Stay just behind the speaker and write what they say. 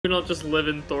We don't just live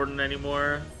in Thornton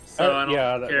anymore, so I don't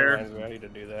yeah, that care. reminds me. I need to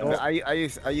do that. Well, I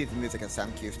use music as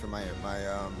sound cues for my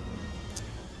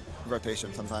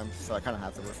rotation sometimes, so I kind of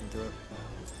have to listen to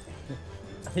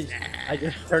it. I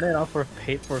just turn it off for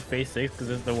phase 6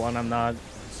 because it's the one I'm not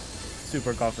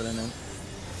super confident in.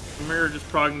 We're just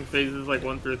progging phases like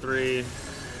 1 through 3. It's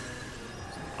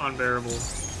unbearable.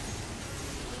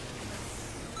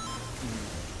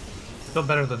 Still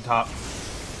better than top.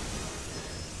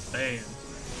 Damn.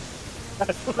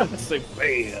 That's so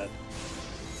bad.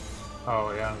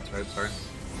 Oh yeah, that's right. Sorry.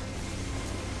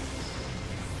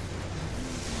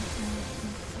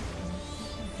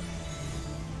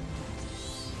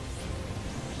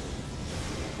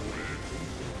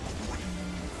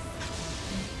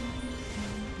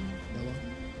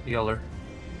 Yeller.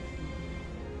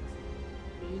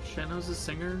 Shanno's a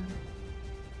singer.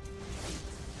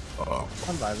 Oh.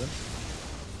 I'm vibing.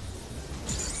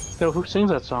 So who sings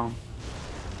that song?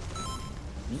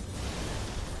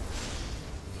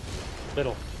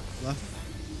 Little. Left.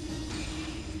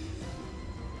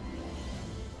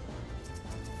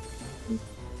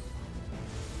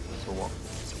 So what?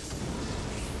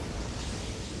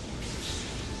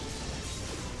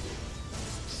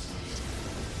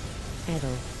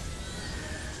 Arrow.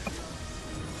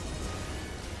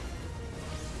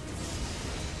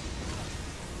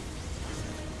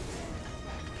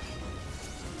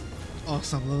 Oh,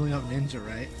 so I'm leveling up Ninja,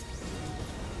 right?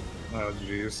 Oh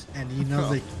jeez. And you know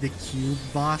the cube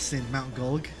boss in Mount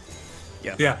Golg?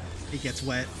 Yes. Yeah. He gets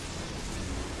wet.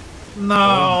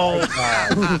 No.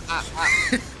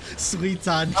 Sweet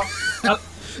on.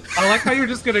 I like how you're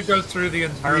just gonna go through the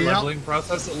entire leveling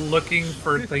process looking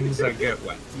for things that get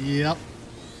wet. Yep.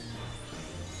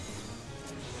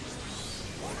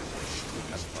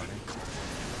 That's funny.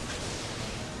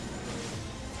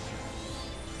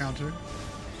 Counter.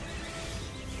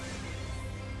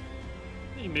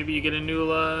 Hey, maybe you get a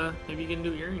new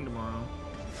earring tomorrow.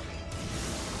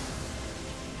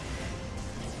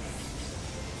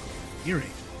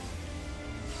 Earring.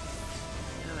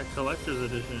 Yeah, the collector's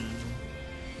edition.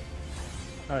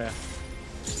 Oh yeah.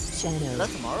 Shadow. Is that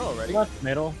tomorrow already? What?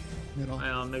 Middle. Middle.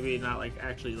 Well, maybe not like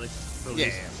actually like Yeah.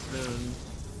 released soon.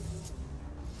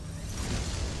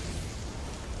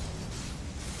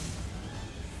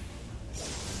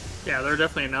 Yeah, they're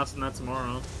definitely announcing that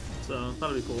tomorrow, so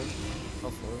that'll be cool.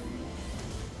 Hopefully.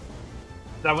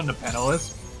 Is that when the panel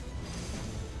is?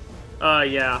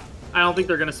 Yeah. I don't think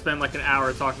they're gonna spend like an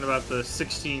hour talking about the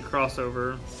 16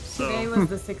 crossover. So Today was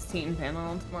the 16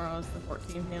 panel, tomorrow is the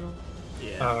 14 panel.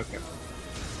 yeah. Oh, okay.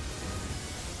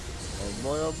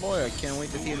 Oh boy, I can't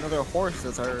wait to see another horse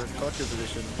as our collector's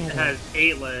edition. It has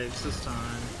 8 legs this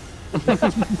time.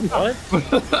 What?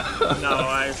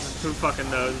 No, who fucking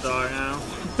knows, dog? Now.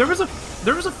 There was a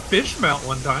fish mount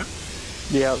one time.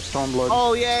 Yeah, Stormblood.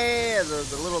 Oh yeah,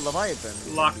 the little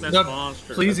Leviathan. Loch Ness The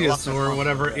monster. Plesiosaur or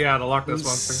whatever. Yeah, the Loch It Ness was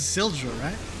monster. Sildra,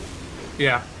 right?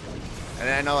 Yeah.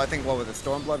 And I think what was it?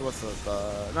 Stormblood was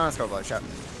the not Stormblood.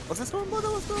 Was it Stormblood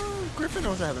that was the Griffin or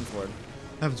was it Heavensward?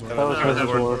 Heavensward. That was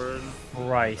Heavensward.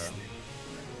 Christ.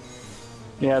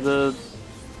 Yeah, the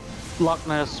Loch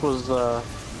Ness was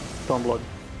Stormblood.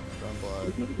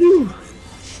 Stormblood.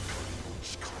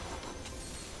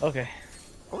 Okay.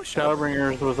 Oh,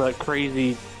 Shadowbringers was that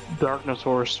crazy darkness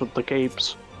horse with the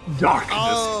capes. Darkness.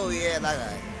 Oh yeah, that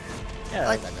guy. Yeah. I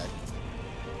like that guy.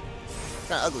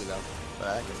 Kinda ugly though, but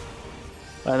I like it.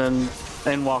 And then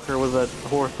Endwalker was that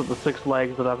horse with the 6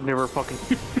 legs that I've never fucking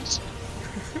used.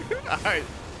 I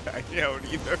don't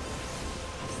either.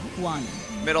 1.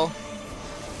 Middle.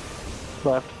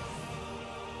 Left.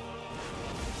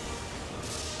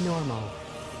 Normal.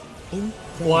 In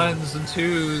the Ones and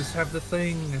twos have the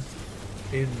thing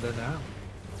in the now.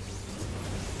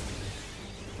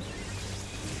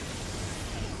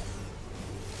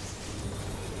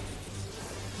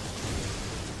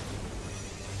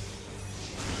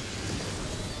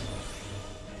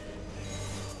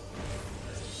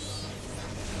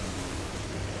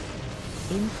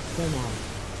 In the now.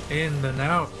 In the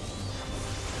now.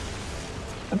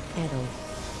 Arrow.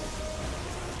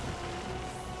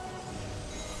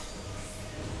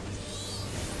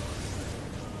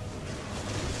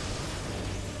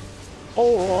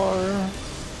 Or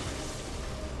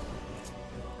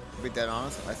To be dead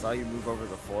honest, I saw you move over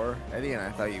the 4, Eddie, and I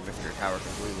thought you missed your tower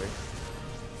completely.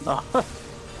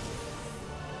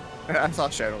 I saw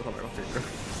Shadow coming up here.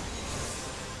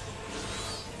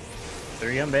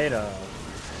 3 on beta.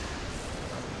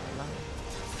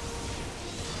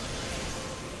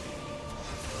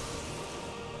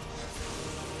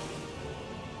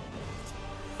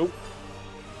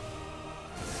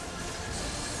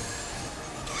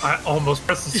 I almost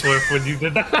pressed the Swift when you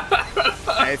did that.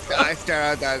 I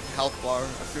stared at that health bar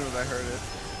as soon as I heard it.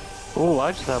 Oh,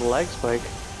 I just had a leg spike.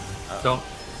 Don't.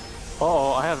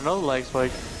 Oh, I had another leg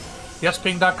spike.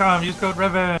 Yesping.com, use code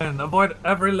Riven. Avoid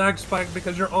every lag spike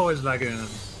because you're always lagging.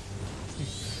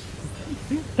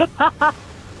 That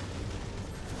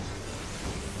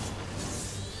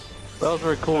was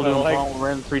very cool doing Paul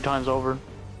Ren 3 times over.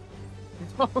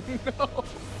 Oh no.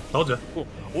 Told ya.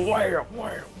 Wham!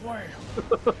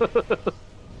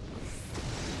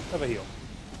 Have a heal.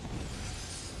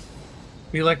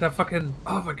 Be like that fucking.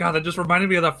 Oh my god, that just reminded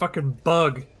me of that fucking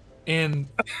bug in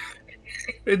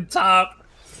in top.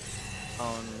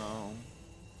 Oh no.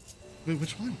 Wait,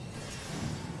 which one?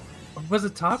 Was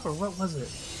it top or what was it?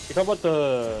 You talking about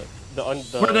the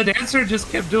Where the dancer just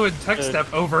kept doing tech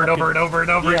step over and over and over and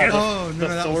over again. Oh, no, the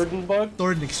that sword was and bug?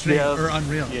 Sword and Extreme, Yeah. or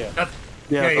Unreal. Yeah. That's,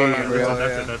 Yeah, Unreal,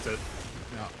 That's it.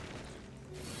 Yeah.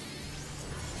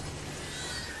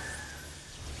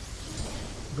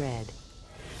 Red.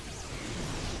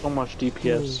 So much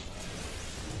DPS.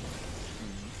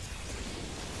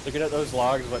 Looking at those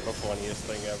logs is like the funniest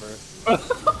thing ever.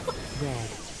 Red.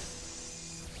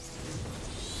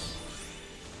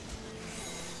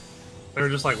 They were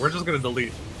just like, we're just gonna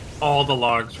delete all the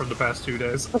logs from the past 2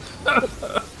 days.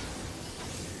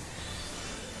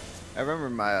 I remember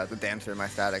my the dancer in my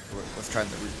static was trying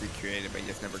to recreate it, but he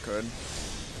just never could.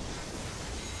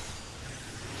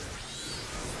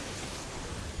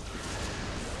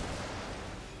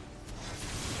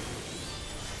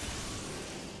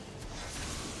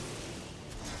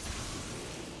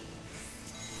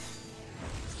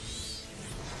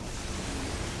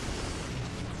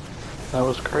 That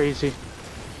was crazy.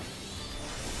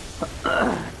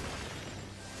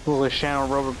 Well, the Shannon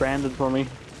rubber banded for me.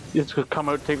 He just could come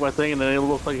out, take my thing, and then it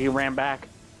looked like he ran back.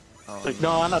 Oh, It's like,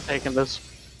 no, I'm not taking this.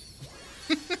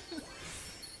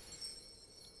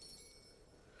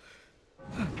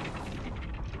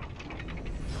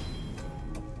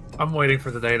 I'm waiting for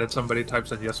the day that somebody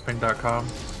types in yesping.com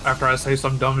after I say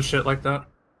some dumb shit like that.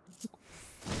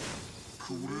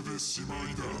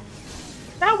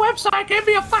 That website gave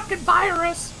me a fucking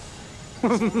virus!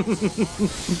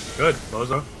 Good,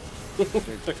 bozo.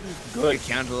 Good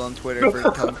candle on Twitter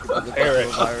for telling people the Eric.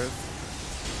 virus.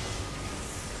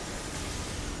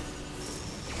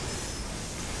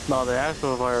 No, the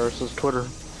actual virus is Twitter.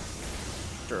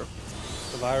 True.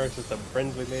 The virus is the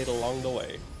friends we made along the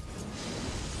way.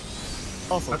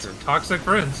 Also That's true. toxic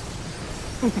friends.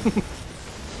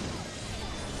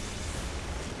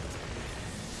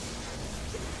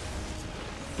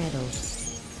 Edo.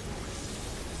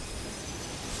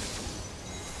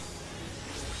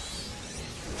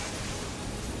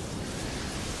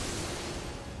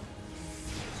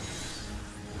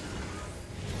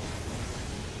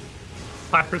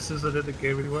 Virus isn't in the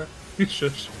game anymore. You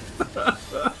shush.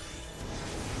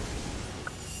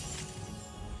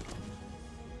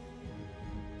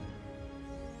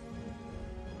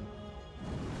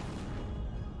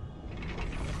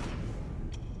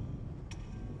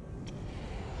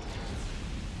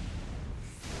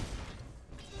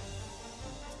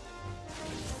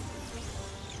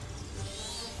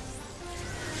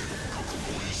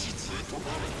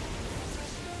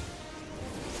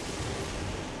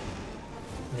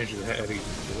 I need you to hit Eddie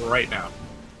right now.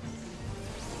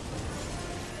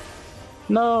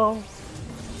 No.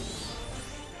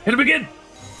 Hit him again!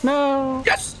 No.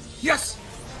 Yes! Yes!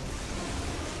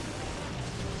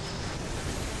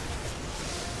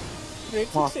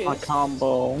 Lost my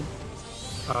combo.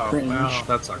 Oh, Cringe. wow,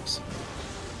 that sucks.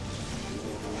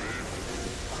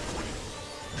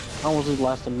 How was it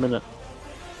last a minute?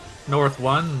 North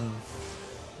 1.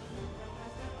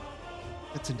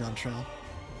 It's a done trail.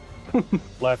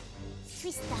 Left.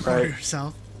 Right. Or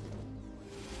south.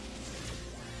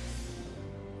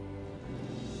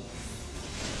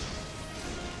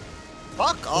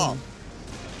 Fuck off.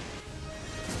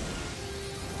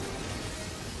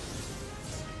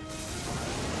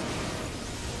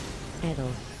 Edo.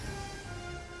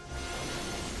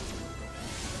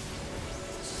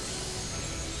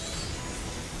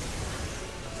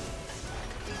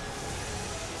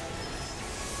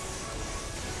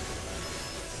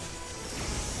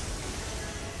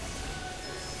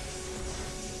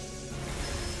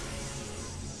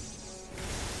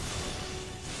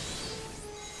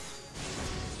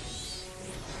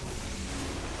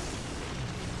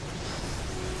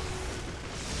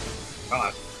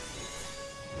 God.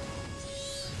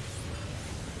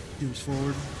 Dooms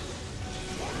forward.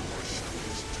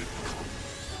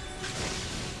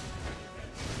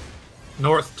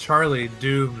 North Charlie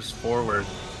dooms forward.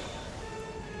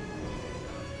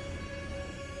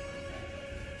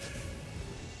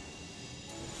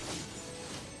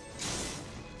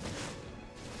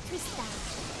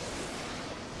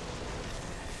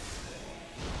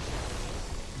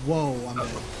 Whoa, I'm dead.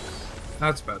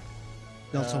 That's bad.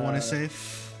 Delta 1 is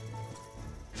safe.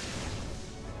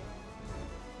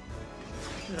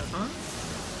 Huh?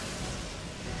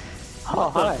 Oh,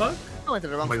 What the hi. fuck? I went to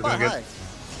the wrong Somebody's spot. gonna Hi.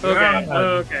 Okay, Yeah.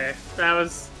 okay. That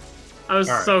was... I was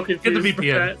Alright, so get the confused with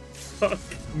VPN. that. Fuck.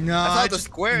 No, I saw the just,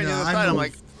 square and no, the other I side. I'm move,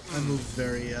 like, I move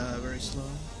very, very slow.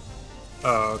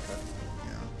 Oh, okay.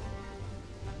 Yeah.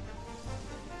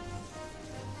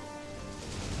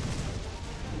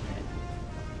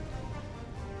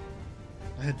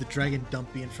 I had the dragon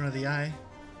dumpy in front of the eye.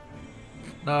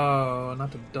 No,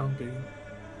 not the dumpy.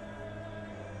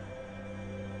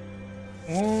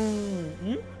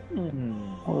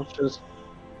 Let's just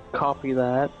copy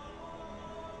that.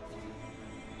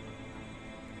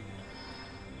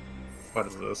 What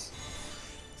is this?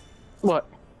 What?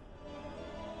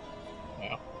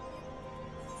 Yeah.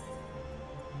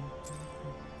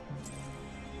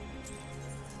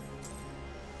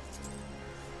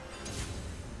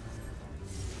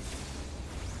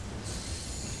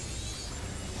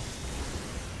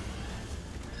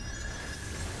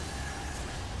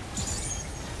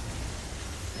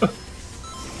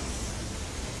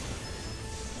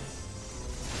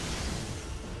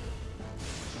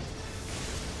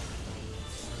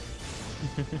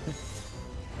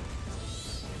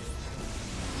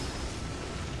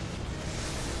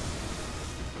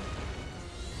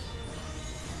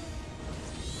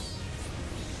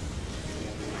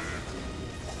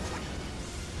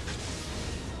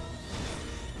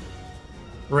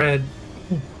 Red.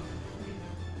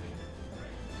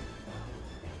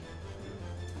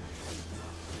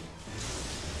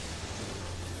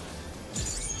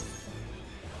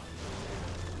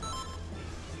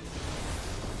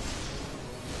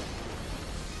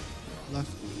 Left.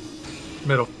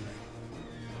 Middle.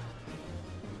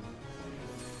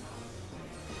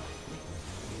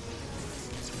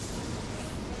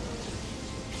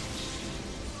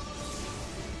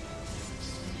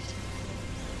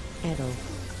 Edo.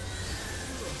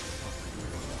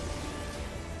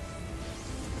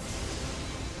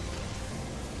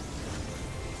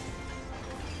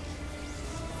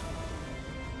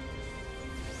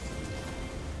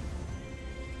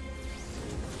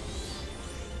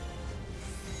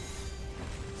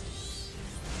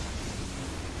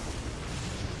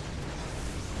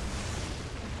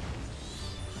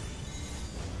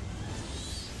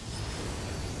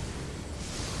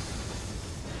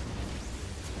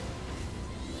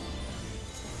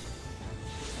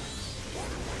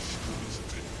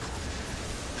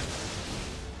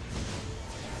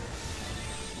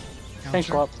 Thanks,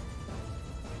 Counter. Rob.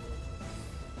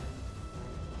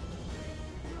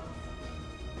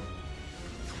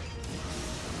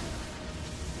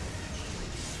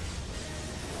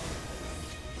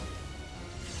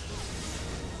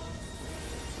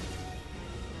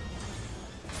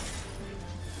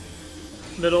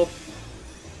 Middle.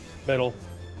 Middle.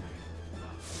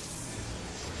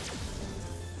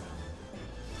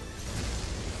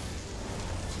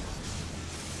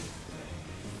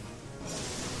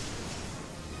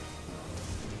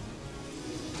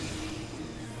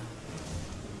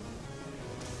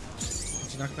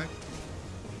 Did you knock back?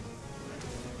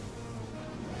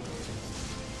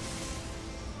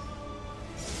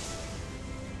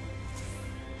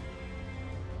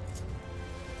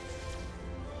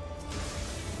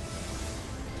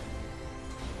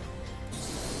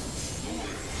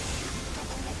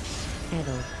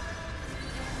 Edo.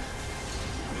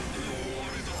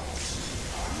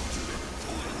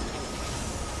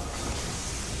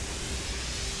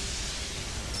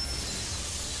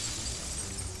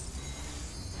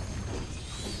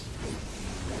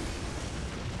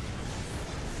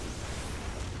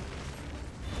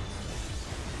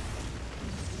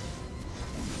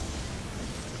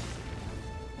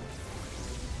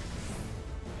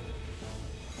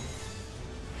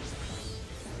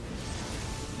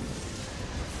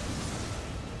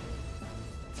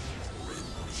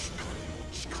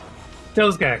 Kill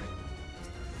this guy.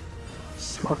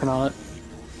 Working on it.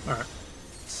 Alright.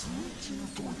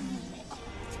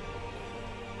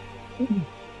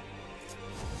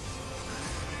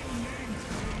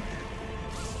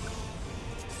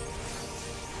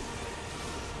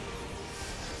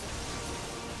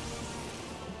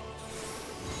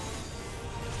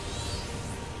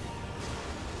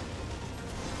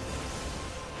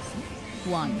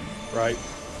 One. Right.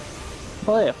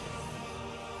 Left.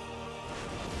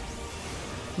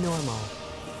 Normal.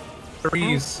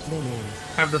 Freeze. Out, then in.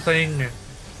 Have the thing.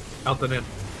 Out then in.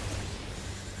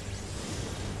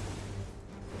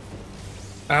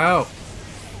 Ow.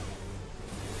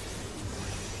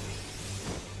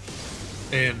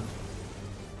 In.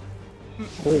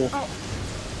 Oh.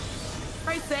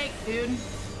 Christ's sake, dude.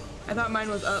 I thought mine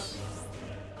was up.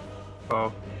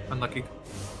 Oh, unlucky.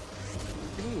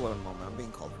 Give me one moment. I'm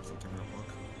being called for something real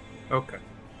quick. Okay.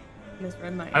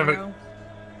 Misread my I have a- arrow.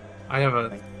 I have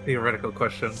a theoretical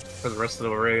question for the rest of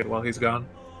the raid while he's gone.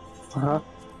 Uh-huh.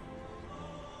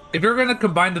 If you're gonna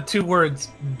combine the two words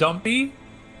dumpy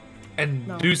and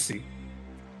No. deucey,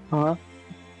 Uh-huh.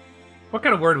 what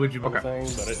kind of word would you make? Thing,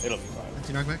 but it'll be fine.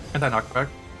 Anti-knockback? Anti-knockback.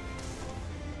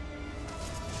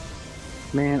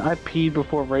 Man, I peed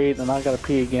before raid and I gotta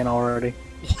pee again already.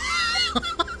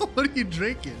 What are you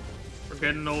drinking? We're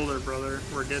getting older, brother.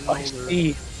 We're getting Iced older.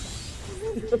 tea.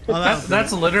 Oh,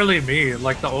 That's literally me.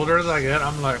 Like, the older that I get,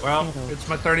 I'm like, well, it's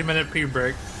my 30-minute pee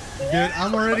break. dude,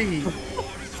 I'm already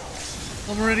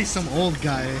some old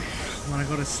guy when I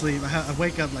go to sleep. I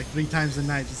wake up like 3 times a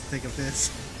night just to take a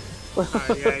piss.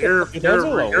 Yeah, you're That's a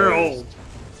little you're worse. old.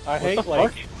 I hate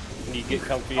like when you get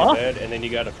comfy in bed and then you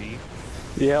gotta pee.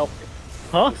 Yep.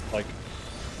 Huh? Like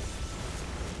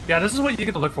Yeah, this is what you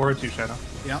get to look forward to, Shadow.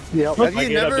 Yep. Yep. Have I you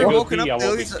get up never to go woken pee, up I won't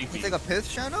early be to sleepy. take a piss,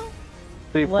 Shadow?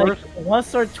 See, Like first,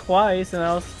 once or twice, and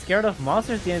I was scared of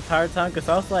monsters the entire time because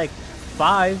I was like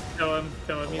 5. Kill him, he's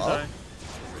Hello? high.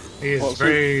 He is Well, see-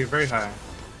 very, very high.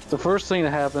 the first thing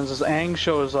that happens is Aang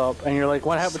shows up and you're like,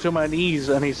 what happened to my knees?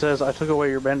 And he says, I took away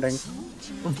your bending.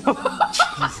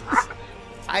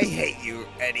 I hate you,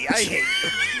 Eddie. I hate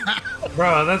you.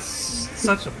 Bro, that's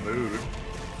such a mood.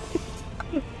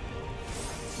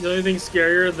 The only thing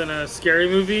scarier than a scary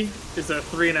movie is a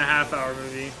 3.5-hour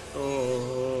movie.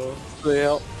 Oh,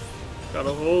 Yep.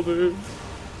 gotta hold it.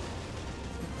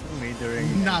 Me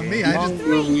during. Not me. I just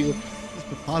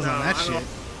put pause on No, that I shit. don't-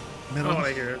 I Middle. don't want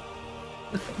to hear it.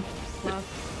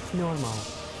 Normal.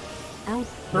 Out.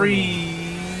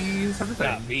 Threes.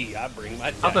 not me, I bring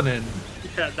my Nothing in.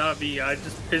 Yeah, not me. I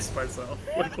just pissed myself.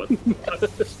 Like, what the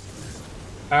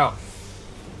fuck? Out.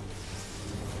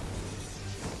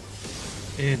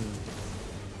 In.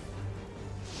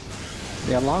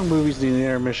 Yeah, long movies need an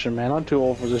intermission, man. I'm too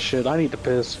old for this shit. I need to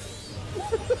piss.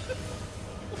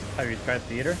 Have you tried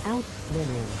theater? Out.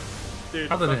 Menu.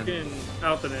 Dude, Out and in. fucking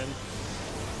out and in.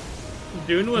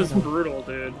 Dune was brutal,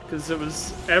 dude, because it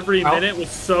was every Out. minute was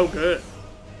so good.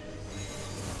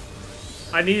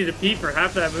 I needed to pee for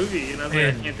half that movie, and I was like,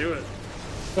 In. I can't do it.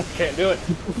 Can't do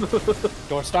it.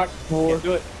 Door stock. Can't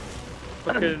do it.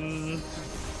 Fucking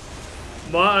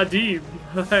Ma'adib.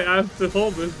 I have to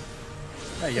hold it.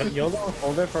 Yeah, you'll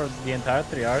hold it for the entire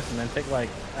 3 hours and then take like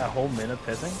a whole minute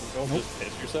pissing. Don't just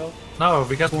piss yourself. No,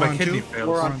 because 4 my on kidney 2? fails.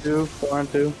 4 on 2. 4 on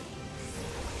 2.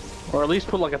 Or at least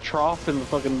put like a trough in the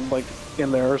fucking, like,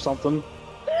 in there or something.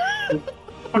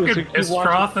 Fucking piss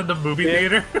trough in the movie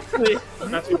theater.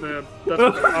 That's what the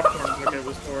popcorn bucket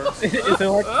was for. Is it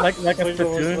like a Like the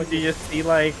platoon? worst Do you see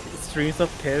like streams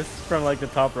of piss from like the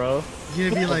top row? You're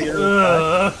gonna be like,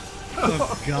 Ugh.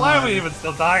 oh god. Why are we even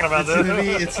still talking about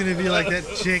It's this? gonna be like that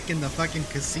chick in the fucking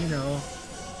casino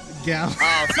gown.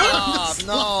 Oh, stop.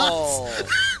 No.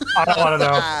 I don't want to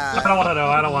know. I don't want to know.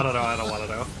 I don't want to know. I don't want to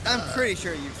know. I'm pretty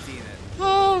sure you've seen it.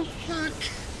 Oh fuck.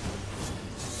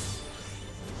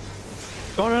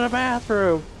 Go to the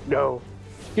bathroom. No.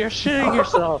 You're shitting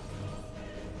yourself.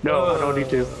 No, I don't need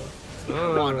to.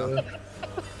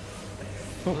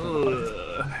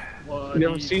 You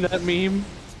ever seen that meme?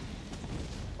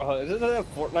 Isn't that a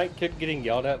Fortnite kid getting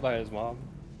yelled at by his mom?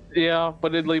 Yeah,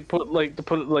 but it like put it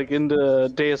like into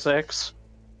Deus Ex.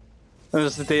 And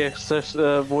it's the Deus Ex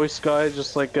voice guy,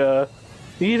 just like you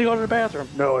need to go to the bathroom.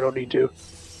 No, I don't need to.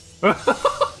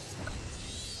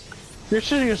 You're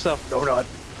shitting yourself. No, not.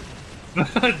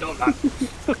 No, not.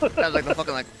 That's like the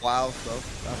fucking like wow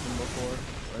stuff happened before.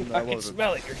 And, I what can was it?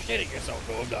 smell it. You're shitting yourself.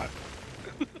 No, I'm not.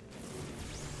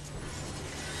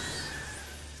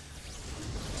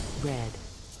 Red.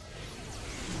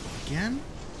 Again?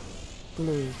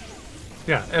 Blue.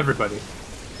 Yeah, everybody.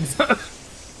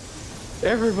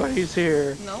 Everybody's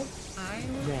here. Nope. I.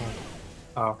 Red.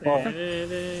 Oh, Well,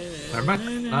 never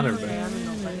mind. Not everybody.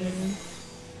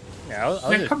 Yeah,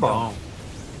 I'll Yeah, just come go. on.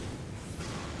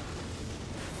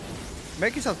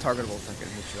 Make yourself targetable so I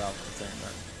can hit you out for saying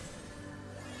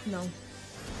that. No.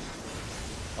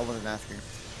 I wasn't asking.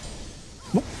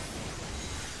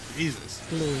 Jesus.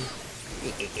 Blue.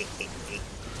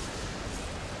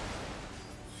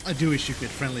 I do wish you could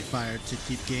friendly fire to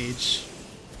keep gauge.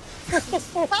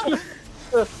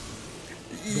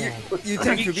 You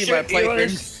tend to be my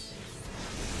plaything.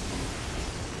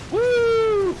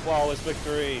 Woo! Flawless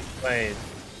victory. Wait,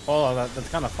 hold on, that's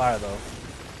kind of fire though.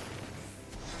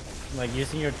 Like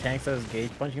using your tanks as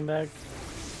gauge punching bag.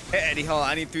 Hey Eddie, hold on.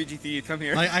 I need 3 GT. Come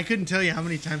here. I couldn't tell you how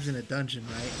many times in a dungeon,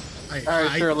 right?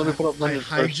 Alright, sure, let me put up I Linda's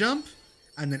high first. jump,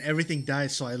 and then everything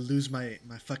dies, so I lose my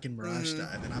fucking Mirage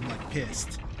dive, and I'm like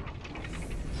pissed.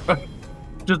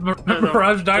 Just no,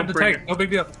 Mirage dive don't the bring tank. No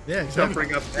big deal. Yeah, Don't exactly.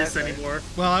 bring up this anymore.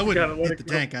 Well, I You wouldn't gotta let hit the it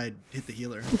go. tank. I'd hit the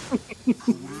healer.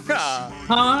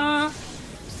 Huh?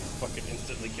 Fucking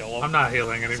instantly kill him. I'm not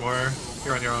healing anymore.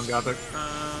 You're on your own, Gothic.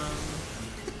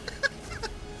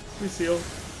 We seal.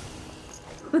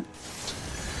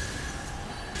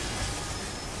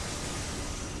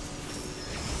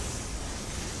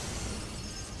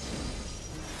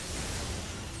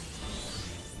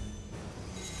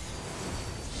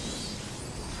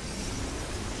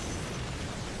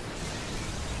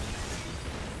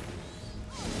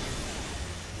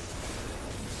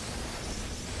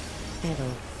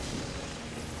 Battle.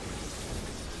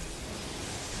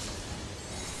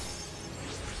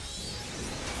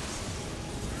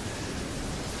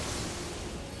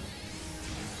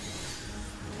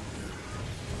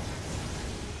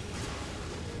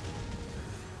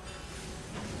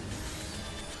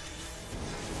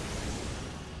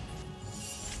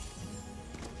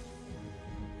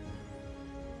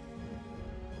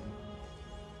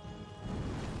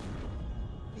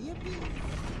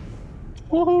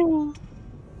 Woohoo!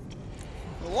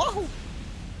 Whoa!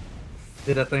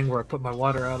 Did a thing where I put my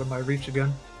water out of my reach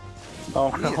again.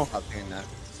 Oh You need to no. stop doing that.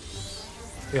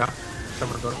 Yeah.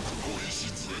 Someone go.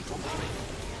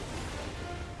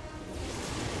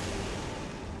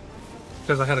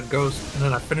 Because I had a ghost, and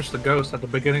then I finished the ghost at the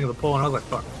beginning of the pull, and I was like,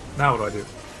 fuck, now what do I do?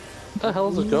 What the hell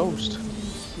is a ghost?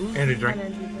 Energy drink.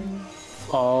 Energy drink.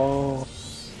 Oh.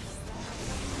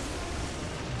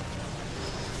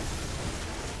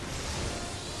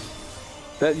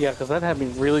 That, yeah, because that had me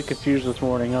really confused this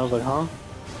morning. I was like, huh?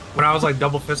 When I was like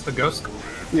double fist the ghost.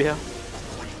 Yeah.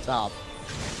 Stop.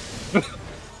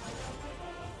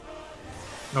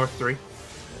 North 3.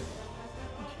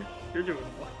 You're doing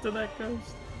what to that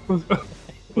ghost?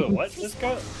 Wait, what? This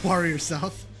guy? Warrior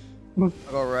South. I'll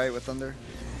go right with Thunder.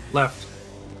 Left.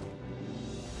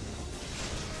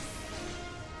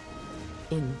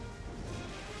 In.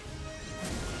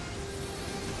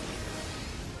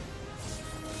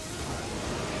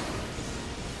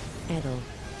 Battle.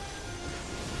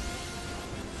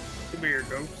 Give me your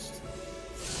ghost.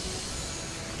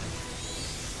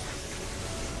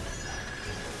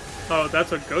 Oh,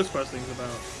 that's what ghost questing's about.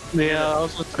 Yeah, I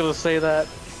was just gonna say that.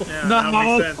 Yeah, No. that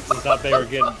makes sense. You thought they were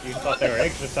getting. You thought they were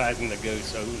exercising the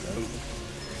ghost. Oh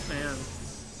no. Man.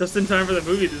 Just in time for the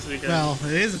movie this weekend. Well,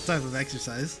 it is a type of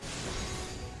exercise.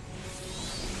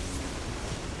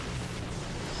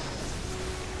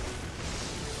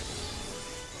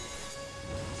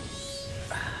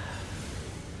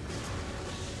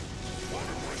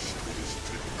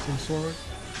 Seems forward.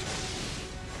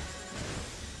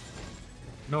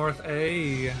 North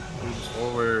A. Moves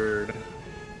forward.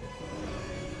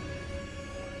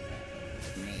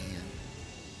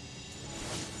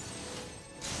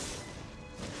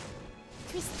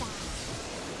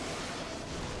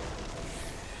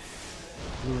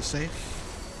 Blue is safe.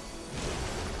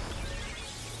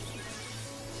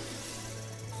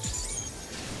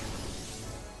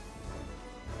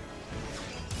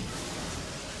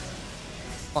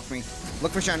 Fuck me.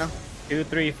 Look for China. 2,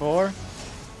 3, 4.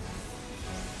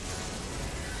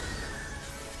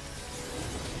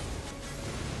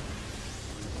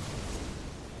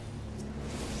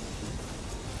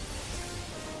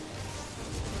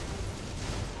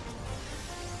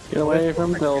 Get away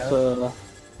from Delta.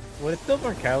 Would it still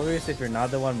for calories if you're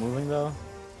not the one moving though?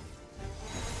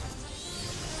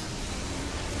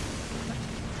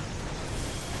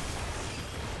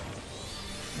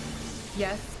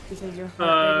 Yes, because your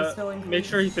heart rate is still increased. Make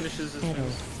sure he finishes his Battle.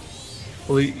 move.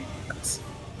 Please.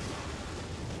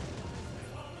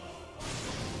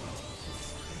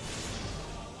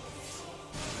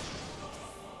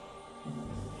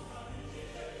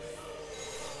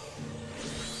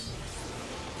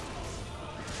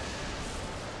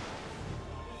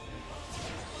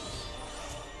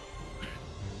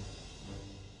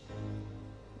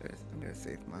 I'm gonna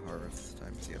save my harvest this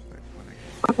time. See if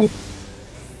I when I.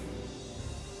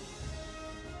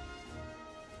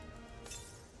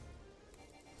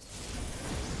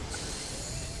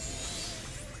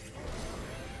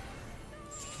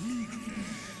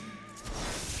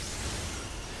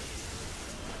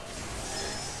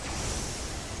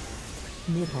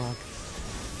 Nidhogg.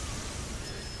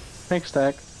 Thanks,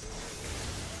 Stack.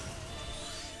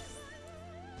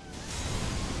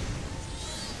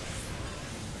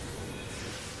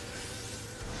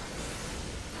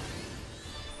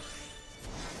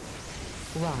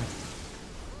 Rod.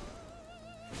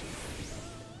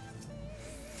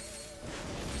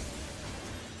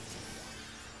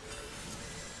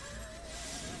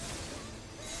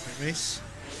 Race.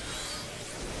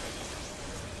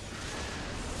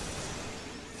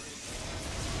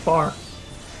 Far.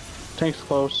 Tank's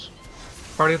close.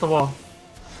 Party at the wall.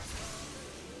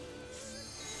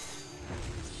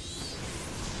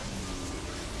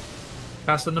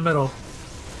 Pass in the middle.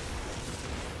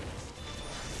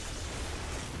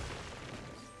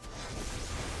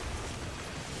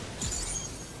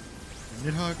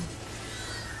 Nidhogg.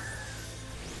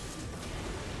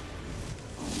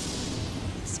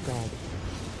 Spread.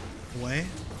 Away.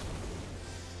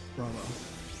 Bravo.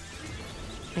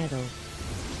 Edel.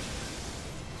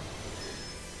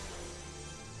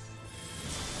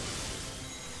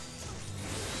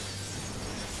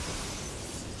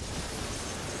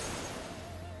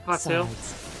 Hot tail.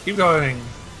 Sides. Keep going.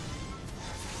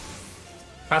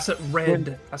 Pass it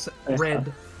red. Pass it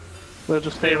red. We'll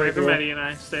just Stay away right from here. Eddie and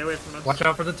I. Stay away from us. Watch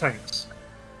out for the tanks.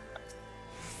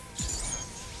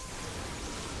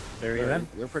 Very even.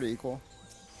 They're pretty equal.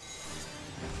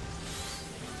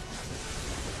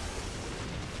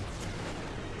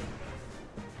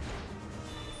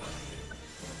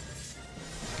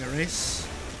 Get race.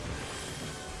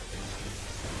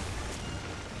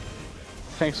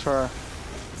 Tanks far.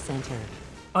 Center.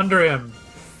 Under him.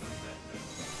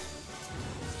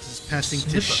 This is passing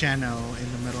to Shano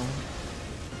in the middle.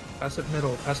 Pass it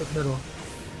middle. Pass it middle.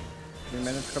 3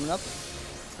 minutes coming up.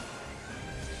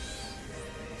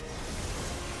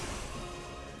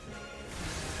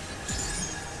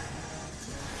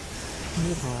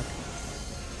 Nidhogg.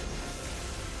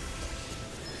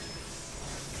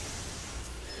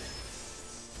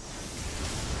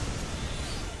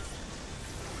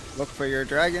 Look for your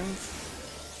dragons.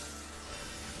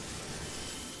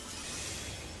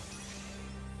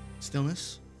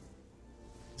 Stillness.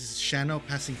 This is Shano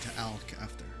passing to Alk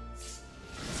after.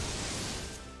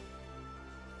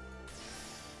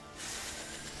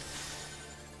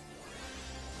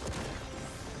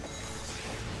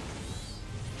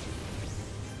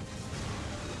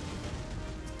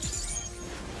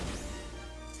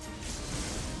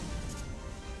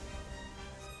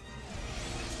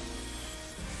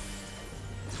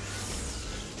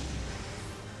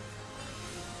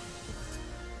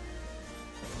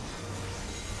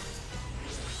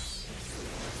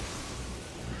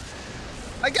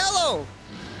 Agello!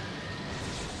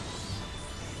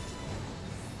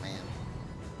 Man.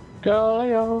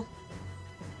 Galileo.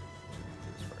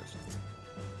 Who's first?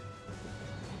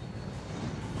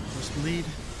 First bleed.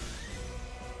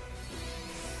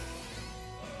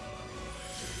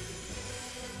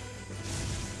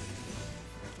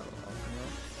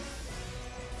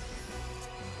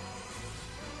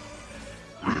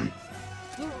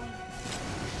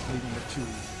 Bleed number 2.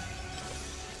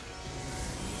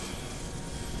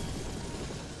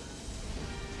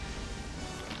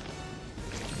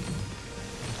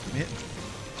 Hit.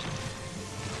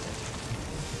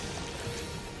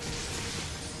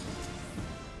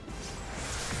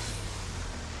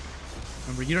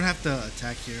 Remember, you don't have to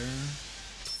attack here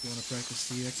if you want to practice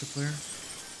the exit flare.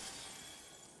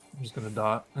 I'm just gonna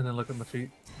dot and then look at my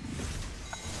feet.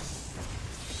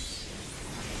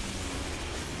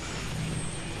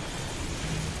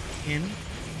 In.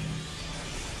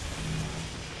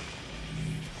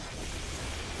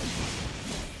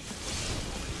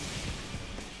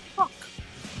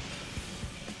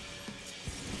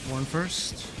 One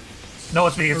first. No,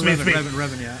 it's me. It's me. It's me.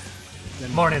 Revan, yeah.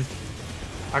 Then Morning.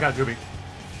 I got Gooby.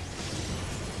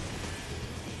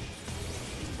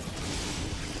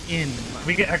 in. Can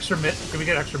we get extra bit? Can we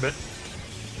get extra bit?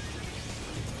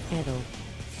 Edel.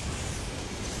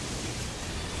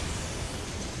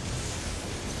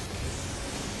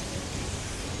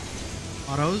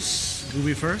 Autos.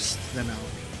 Gooby first, then Alk.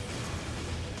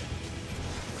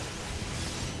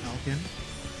 Alkin.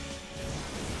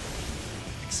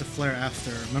 It's a flare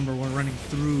after. Remember, we're running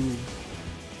through.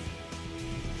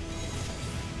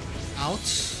 Out.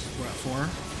 We're at 4.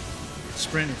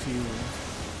 Sprint if you want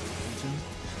to.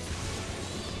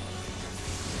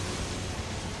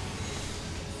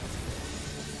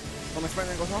 How much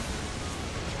sprint goes off?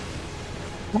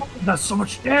 That's so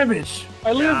much damage.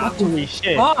 I live. Holy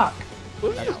shit. Fuck.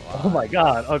 Oh my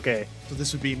god, okay. So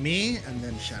this would be me and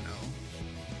then Shano.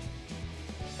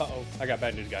 Uh-oh, I got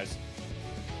bad news, guys.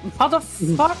 How the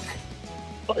fuck?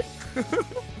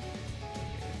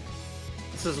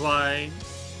 This is why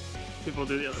people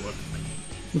do the other one.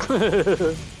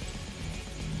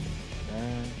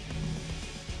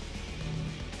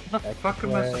 How the fuck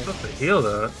am I supposed to heal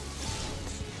that?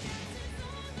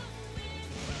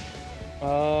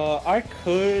 I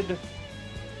could.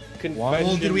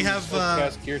 Well, did we have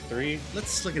cast Gear 3?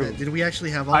 Let's look at it. Did we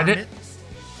actually have all I on did- it?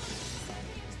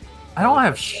 I don't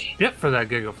have shit for that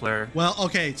Giga Flare. Well,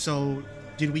 okay, so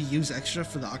did we use extra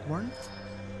for the Akbarn?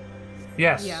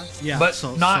 Yes. Yeah. Yeah, But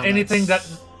so not anything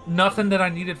that's- nothing that I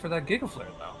needed for that Giga Flare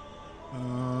though.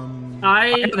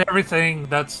 I I had everything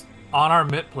that's on our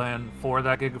mid plan for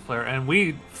that Giga Flare, and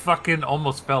we fucking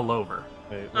almost fell over.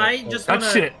 I just That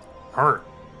wanna, shit hurt.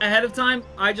 ahead of time,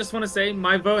 I just want to say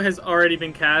my vote has already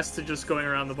been cast to just going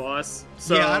around the boss.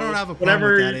 So yeah, I don't have a problem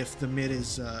whatever, with that if the mid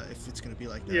is if it's gonna be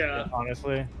like that. Yeah.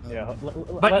 Honestly, yeah.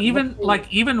 But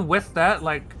even with that,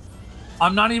 like,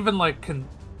 I'm not even like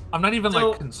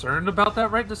concerned about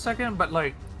that right this second. But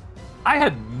like, I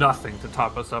had nothing to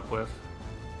top us up with.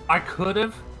 I could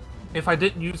have, if I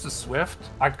didn't use the Swift,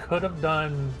 I could have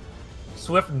done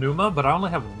Swift Numa, but I only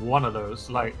have one of those.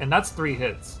 Like, and that's 3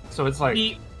 hits. So it's like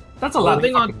that's a lot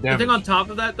of fucking damage. The thing on top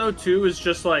of that though too is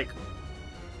just like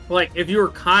if you were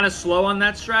kind of slow on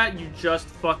that strat, you just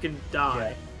fucking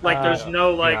die. Yeah. Like there's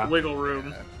no wiggle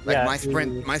room. Like Yeah,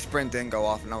 my sprint didn't go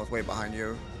off, and I was way behind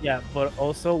you. Yeah, but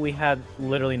also we had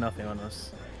literally nothing on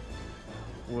us.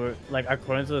 We're like,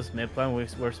 according to this mid plan, we're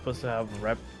supposed to have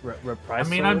reprisal. I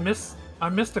mean, I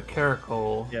missed a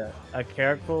Caracol. Yeah, a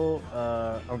Caracol.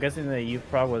 I'm guessing the youth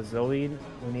prog was Zoe.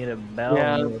 We need a bell.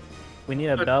 Yeah. We need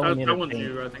a bell. We need That a one's thing.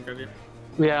 you, I think I did.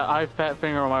 Yeah, I fat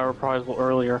finger on my reprisal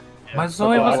earlier. My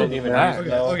Zoe I wasn't didn't even even that.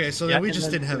 use Okay, okay, so then Yeah, we and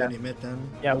just then- didn't have yeah. any mid then.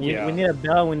 Yeah, we need a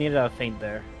bell. We need a feint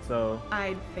there. So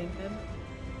I fainted.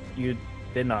 you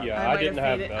did not. Yeah, I I might didn't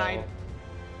have have fainted.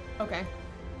 bell. Okay.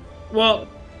 Well,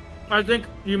 I think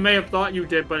you may have thought you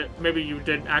did, but maybe you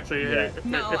didn't actually hit it.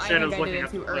 No, if I Shannon think was I did looking it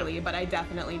at too the clip. early, but I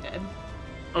definitely did.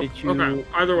 Oh, Did you- okay,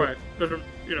 either way, doesn't,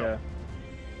 you know. Yeah.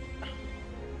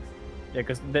 Yeah,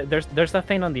 because there's a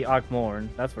feint on the Akmorn,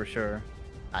 that's for sure.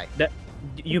 Aye. That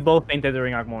you both fainted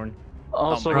during Akmorn.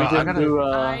 Also, bro, we I didn't gotta- do.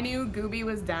 I knew Gooby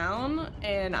was down,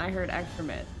 and I heard extra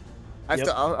mid. I Yep.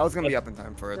 was gonna be up in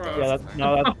time for it though. Yeah,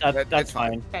 that's It's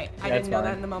fine. Okay, I Yeah, didn't it's know that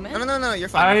fine. in the moment. No, you're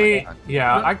fine.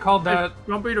 I called that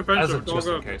Don't be as defensive. a It's all just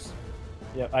in good. case.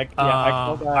 Yeah, I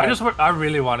called that. I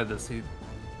really wanted to see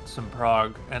some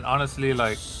prog, and honestly,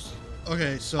 like,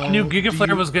 Okay, so I knew Giga do Flare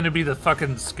you- was gonna be the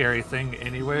fucking scary thing,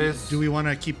 anyways. Do we want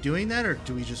to keep doing that, or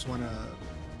do we just want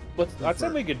to? I'd say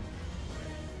we could.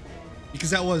 Because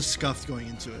that was scuffed going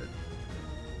into it.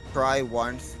 Try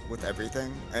once with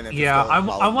everything, and if Yeah, it's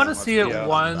still I want to let's see it figure out.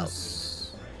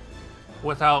 once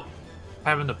without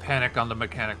having to panic on the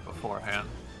mechanic beforehand.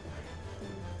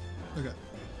 Okay.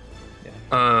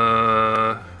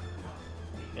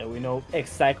 Yeah, we know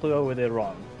exactly what we did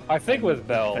wrong. I think with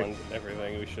bell and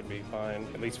everything, we should be fine.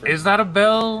 At least for. Is that a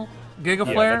bell, Giga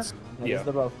Yeah, Flare? that's- That Yeah. is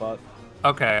the rough spot.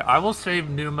 Okay, I will save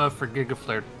Numa for Giga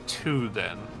Flare 2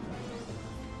 then.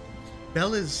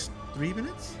 Bell is 3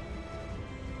 minutes.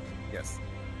 Yes.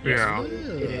 Yeah.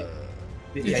 It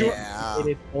Yeah.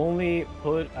 They only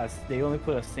put a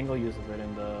single use of it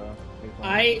in the.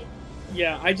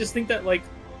 I just think that like,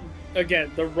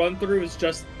 again, the run through is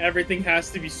just everything has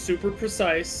to be super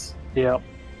precise, Yeah.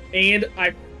 and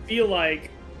I feel like,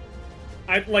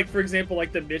 for example,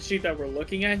 like the mid sheet that we're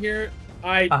looking at here,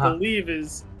 I believe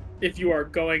is if you are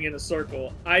going in a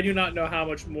circle. I do not know how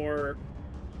much more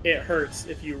it hurts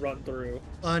if you run through.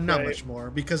 Not Right. much more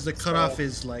because the cutoff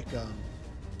is like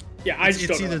Yeah, I it's, just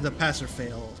it's don't either know. the pass or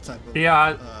fail type of.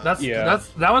 Yeah, Yeah.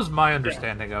 that was my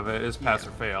understanding of it, is pass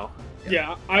or fail.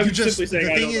 Yeah, I'm You just simply saying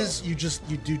the I thing don't know. is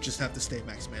you do just have to stay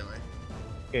max melee.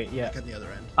 Okay, yeah. Like at the other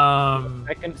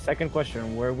end. Second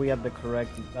question: were we at the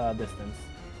correct distance?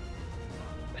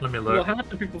 Let me Well, look. half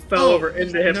the people fell over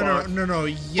into the hitbox. No.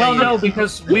 Yeah. Well, yeah, no, yeah.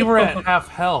 because we were at half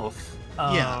health.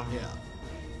 Yeah.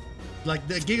 Like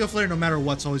the Giga Flare, no matter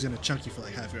what's always gonna chunk you for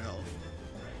like half your health.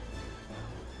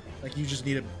 Like you just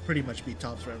need to pretty much be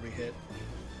tops for every hit.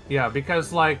 Yeah,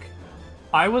 because like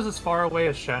I was as far away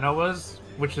as Shanna was,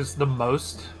 which is the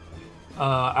most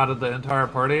out of the entire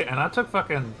party, and I took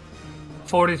fucking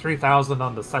 43,000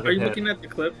 on the second Are you hit. looking at the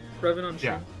clip, Revan, on Yeah.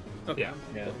 stream? Okay.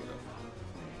 Yeah.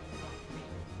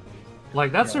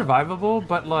 Like that's survivable,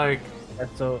 but like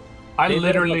So I they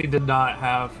literally did not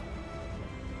have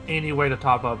any way to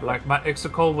top up. Like my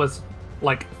Ixocal was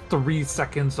like 3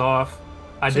 seconds off.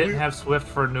 I So didn't we're- have Swift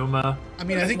for Numa. I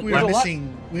mean, I think we There's were a lot-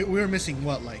 missing. We were missing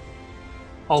what, like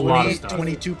a lot of stuff.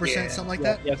 22%, something like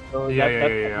that. Yeah, so Yeah,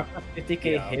 that's yeah. a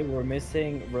 50k hit. We're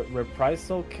missing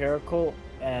reprisal, Caracol,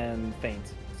 and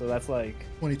feint. So that's like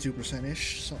 22%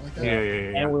 ish, something like that.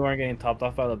 Yeah. And we weren't getting topped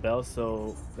off by the bell,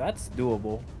 so that's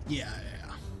doable. Yeah.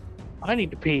 I need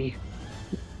to pee.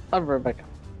 I'll be right back.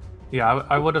 Yeah,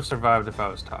 I would have survived if I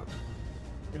was topped.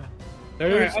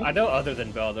 There's, Alright, I know other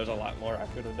than bell, there's a lot more I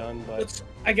could have done, but Let's,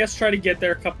 I guess, try to get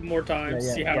there a couple more times,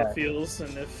 Yeah, see how yeah. it feels,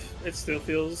 and if it still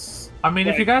feels I mean,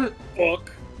 if you guys,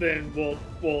 fuck, then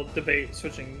we'll debate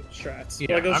switching strats.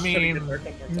 Yeah, like, let's I try to mean, get there a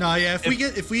couple more No, times. yeah.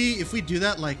 If we do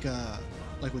that like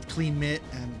with clean mitt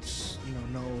and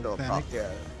no panic, Yeah.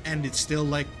 and it's still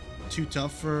like too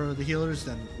tough for the healers,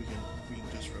 then we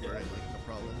can just river it, like no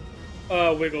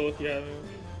problem. Wiggle, yeah.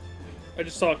 I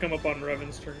just saw it come up on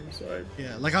Revan's turn, so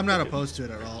Yeah, like I'm not opposed to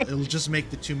it at all. It'll just make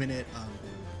the 2 minute.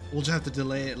 We'll just have to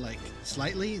delay it like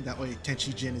slightly. That way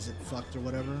Tenchi Jin isn't fucked or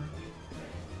whatever.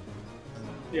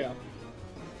 Yeah.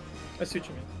 I see what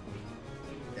you mean.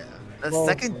 Yeah. The Well,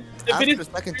 second if after it is-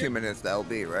 the second 2 minutes, the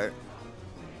LB, right?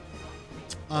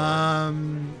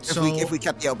 So If we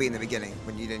kept the LB in the beginning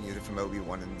when you didn't use it from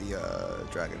LB1 in the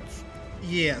dragons.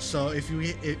 yeah, so if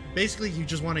basically you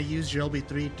just want to use your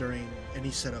LB3 during any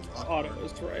set of Akmorn.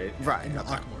 Autos, right? Right. In the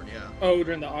Okay. Akmorn, yeah. Oh,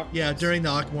 during the Aqua. Yeah, during the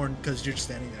Akmorn because you're just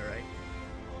standing there, right?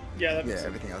 Yeah, that Yeah, makes sense.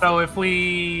 everything else. So if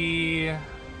we,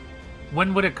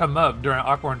 when would it come up during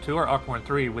Aquarn 2 or Aquarn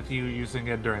 3 with you using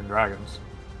it during Dragons?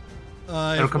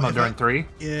 It'll come up during 3.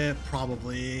 Yeah,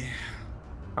 probably.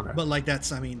 Okay. But like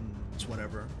it's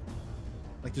whatever.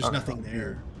 Like there's Okay. nothing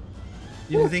there.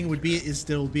 The only thing would be is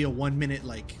there'll be a 1 minute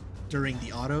like during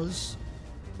the autos.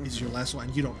 Is your last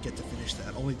one. You don't get to finish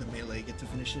that. Only the melee get to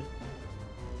finish it.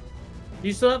 Do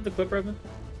you still have the clip, Revan?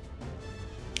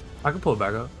 I can pull it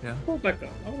back up. Yeah. Pull it back up.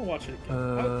 I want to watch it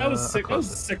again. That was sick. That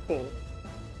was a sick pull.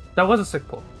 That was a sick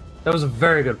pull. That was a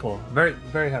very good pull. Very,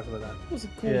 very happy with that. That was a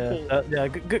cool Yeah, pull. yeah,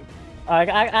 good.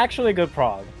 Actually, good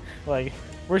prog. Like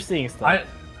we're seeing stuff.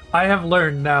 I have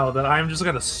learned now that I'm just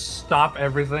gonna stop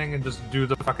everything and just do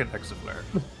the fucking exit flare.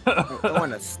 I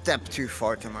went a step too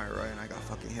far to my right and I got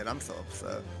fucking hit. I'm so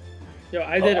upset. Yo,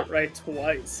 I did it right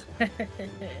twice.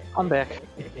 I'm back.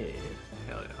 Hell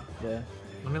yeah. Yeah.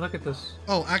 Let me look at this.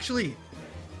 Oh, actually.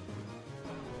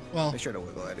 Well, Make sure to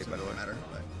wiggle Eddie, by the way. doesn't matter.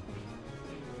 But,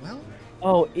 well,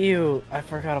 Oh, ew! I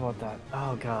forgot about that.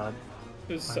 Oh god.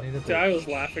 It was I needed dude, to I was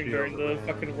laughing during the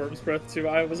fucking Worm's Breath too.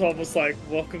 I was almost like,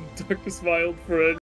 "Welcome, Darkness, my old friend."